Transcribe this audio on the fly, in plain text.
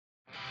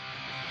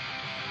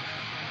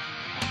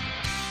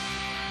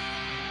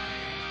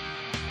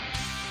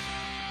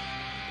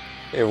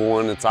Hey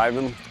everyone, it's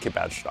Ivan,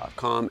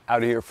 kitbadger.com,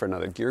 out here for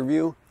another gear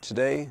review.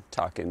 Today,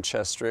 talking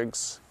chest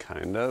rigs,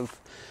 kind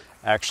of.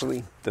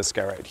 Actually, this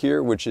guy right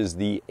here, which is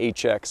the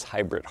HX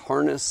Hybrid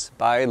Harness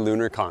by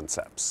Lunar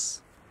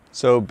Concepts.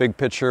 So big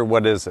picture,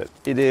 what is it?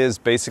 It is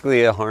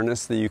basically a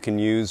harness that you can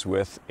use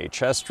with a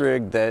chest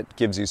rig that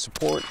gives you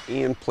support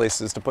and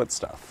places to put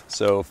stuff.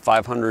 So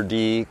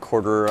 500D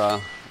quarter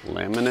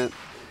laminate.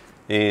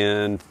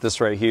 And this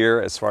right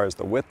here, as far as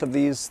the width of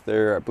these,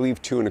 they're I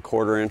believe 2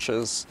 1/4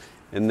 inches.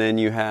 And then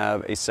you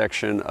have a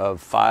section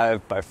of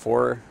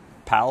 5x4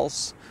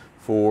 pals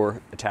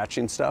for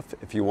attaching stuff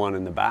if you want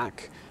in the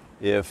back.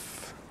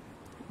 If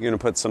you're gonna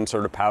put some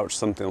sort of pouch,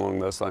 something along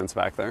those lines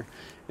back there.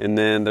 And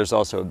then there's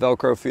also a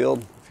Velcro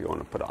field if you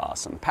want to put an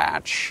awesome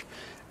patch.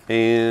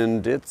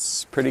 And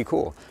it's pretty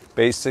cool.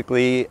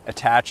 Basically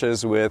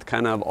attaches with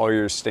kind of all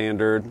your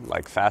standard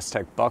like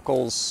Fastech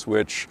buckles,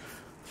 which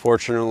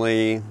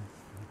fortunately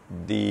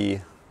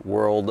the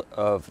world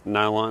of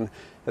nylon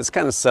has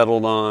kind of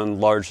settled on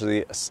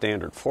largely a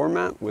standard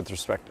format with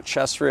respect to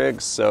chest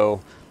rigs,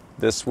 so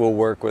this will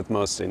work with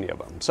most any of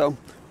them. So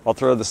I'll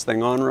throw this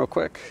thing on real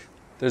quick.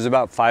 There's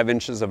about 5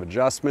 inches of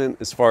adjustment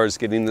as far as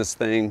getting this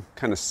thing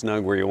kind of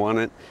snug where you want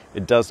it.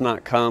 It does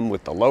not come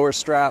with the lower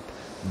strap,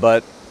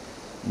 but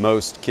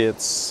most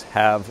kits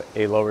have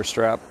a lower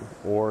strap,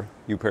 or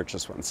you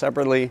purchase one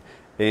separately,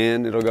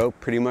 and it'll go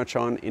pretty much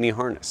on any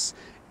harness.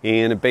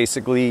 And it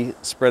basically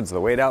spreads the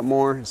weight out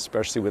more,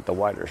 especially with the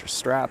wider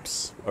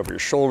straps over your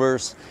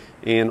shoulders,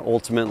 and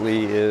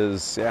ultimately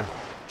is,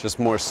 just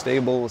more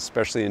stable,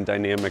 especially in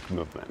dynamic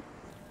movement.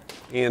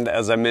 And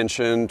as I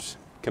mentioned,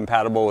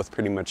 compatible with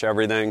pretty much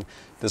everything.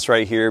 This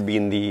right here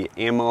being the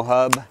Ammo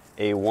Hub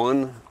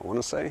A1, I want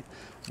to say,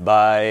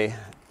 by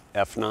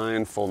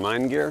F9 full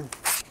 9 gear.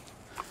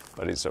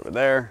 Buddy's over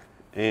there.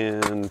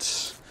 And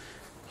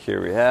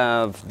here we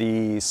have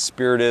the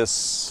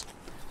Spiritus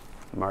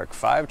Mark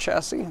V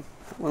chassis, I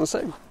want to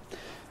say.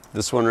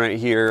 This one right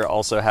here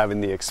also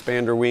having the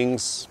expander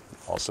wings,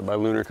 also by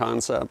Lunar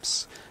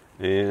Concepts.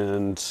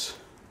 And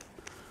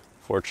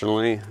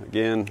fortunately,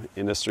 again,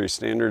 industry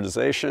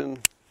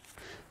standardization,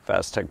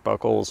 Fastech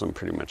buckles and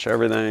pretty much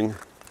everything.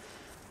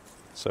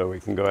 So we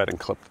can go ahead and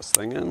clip this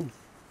thing in.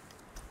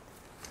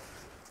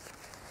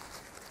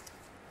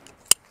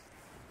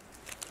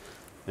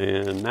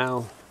 And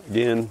now,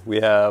 again,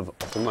 we have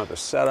some other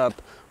setup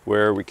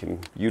where we can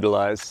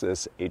utilize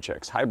this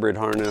HX hybrid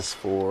harness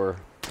for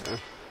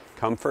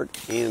comfort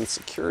and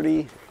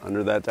security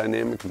under that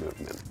dynamic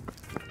movement.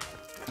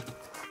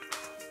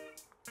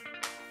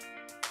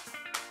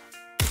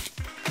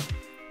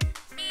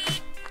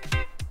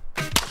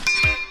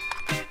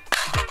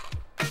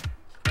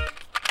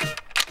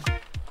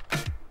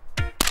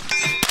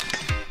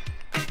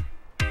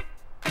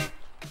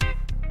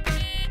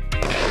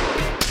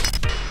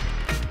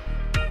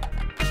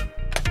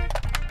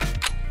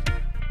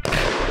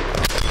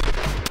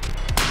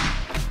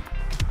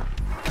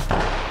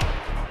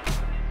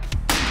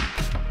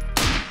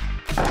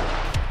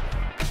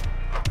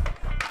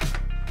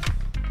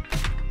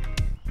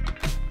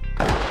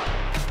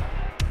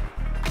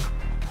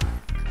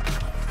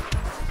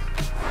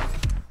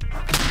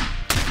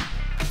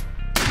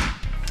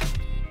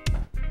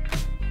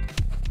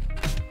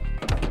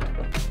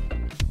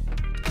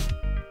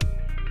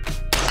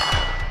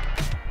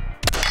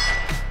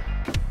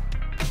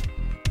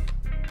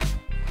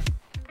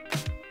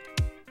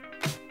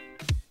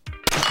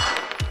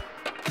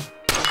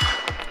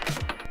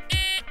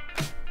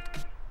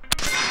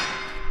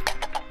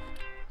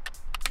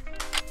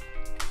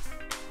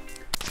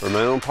 For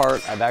my own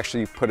part, I've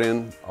actually put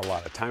in a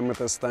lot of time with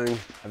this thing.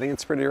 I think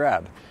it's pretty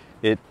rad.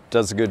 It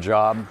does a good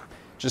job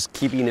just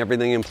keeping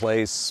everything in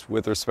place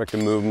with respect to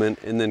movement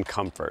and then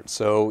comfort.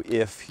 So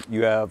if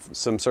you have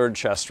some sort of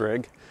chest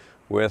rig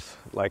with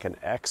like an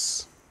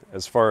X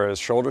as far as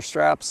shoulder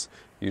straps,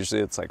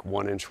 usually it's like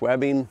 1-inch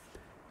webbing.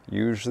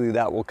 Usually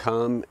that will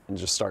come and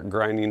just start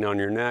grinding on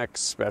your neck,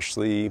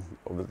 especially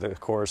over the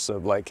course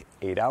of like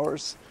 8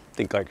 hours.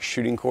 Think like a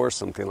shooting course,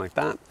 something like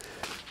that.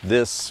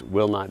 This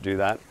will not do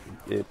that.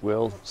 It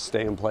will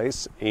stay in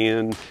place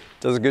and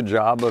does a good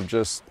job of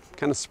just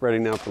kind of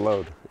spreading out the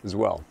load as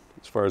well,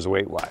 as far as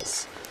weight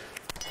wise.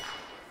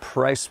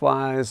 Price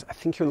wise, I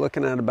think you're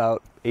looking at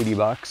about 80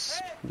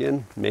 bucks.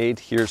 Again, made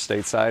here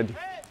stateside.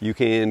 You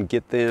can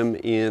get them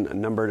in a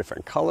number of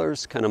different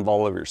colors, kind of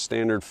all of your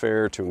standard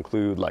fare to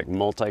include like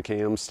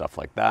multicam, stuff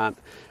like that.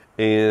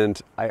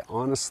 And I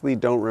honestly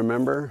don't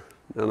remember,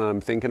 now that I'm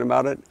thinking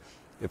about it,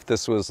 if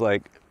this was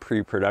like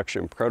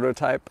pre-production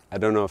prototype. I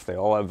don't know if they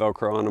all have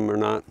Velcro on them or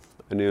not.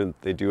 I knew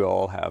they do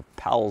all have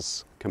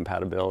PALS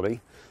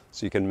compatibility,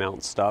 so you can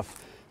mount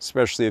stuff,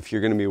 especially if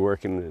you're going to be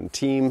working in a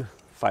team,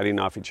 fighting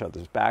off each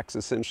other's backs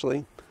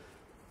essentially,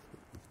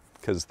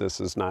 because this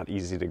is not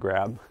easy to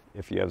grab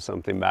if you have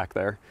something back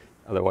there.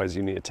 Otherwise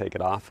you need to take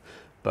it off.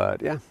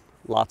 But yeah,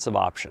 lots of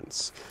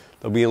options.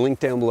 There'll be a link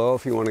down below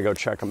if you want to go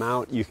check them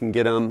out. You can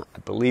get them, I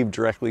believe,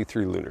 directly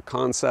through Lunar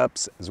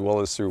Concepts as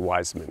well as through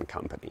Wiseman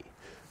Company.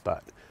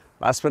 But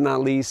Last but not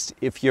least,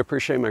 if you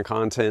appreciate my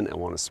content and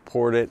want to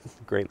support it,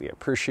 greatly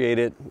appreciate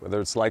it, whether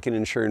it's liking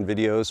and sharing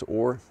videos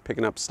or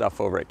picking up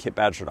stuff over at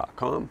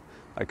kitbadger.com,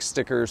 like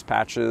stickers,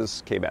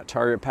 patches, KBAT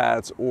target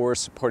pads, or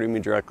supporting me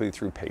directly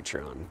through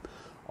Patreon.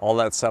 All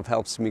that stuff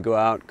helps me go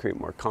out, create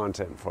more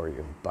content for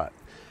you. But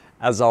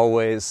as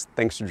always,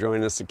 thanks for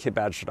joining us at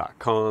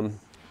kitbadger.com.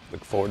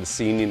 Look forward to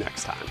seeing you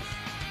next time.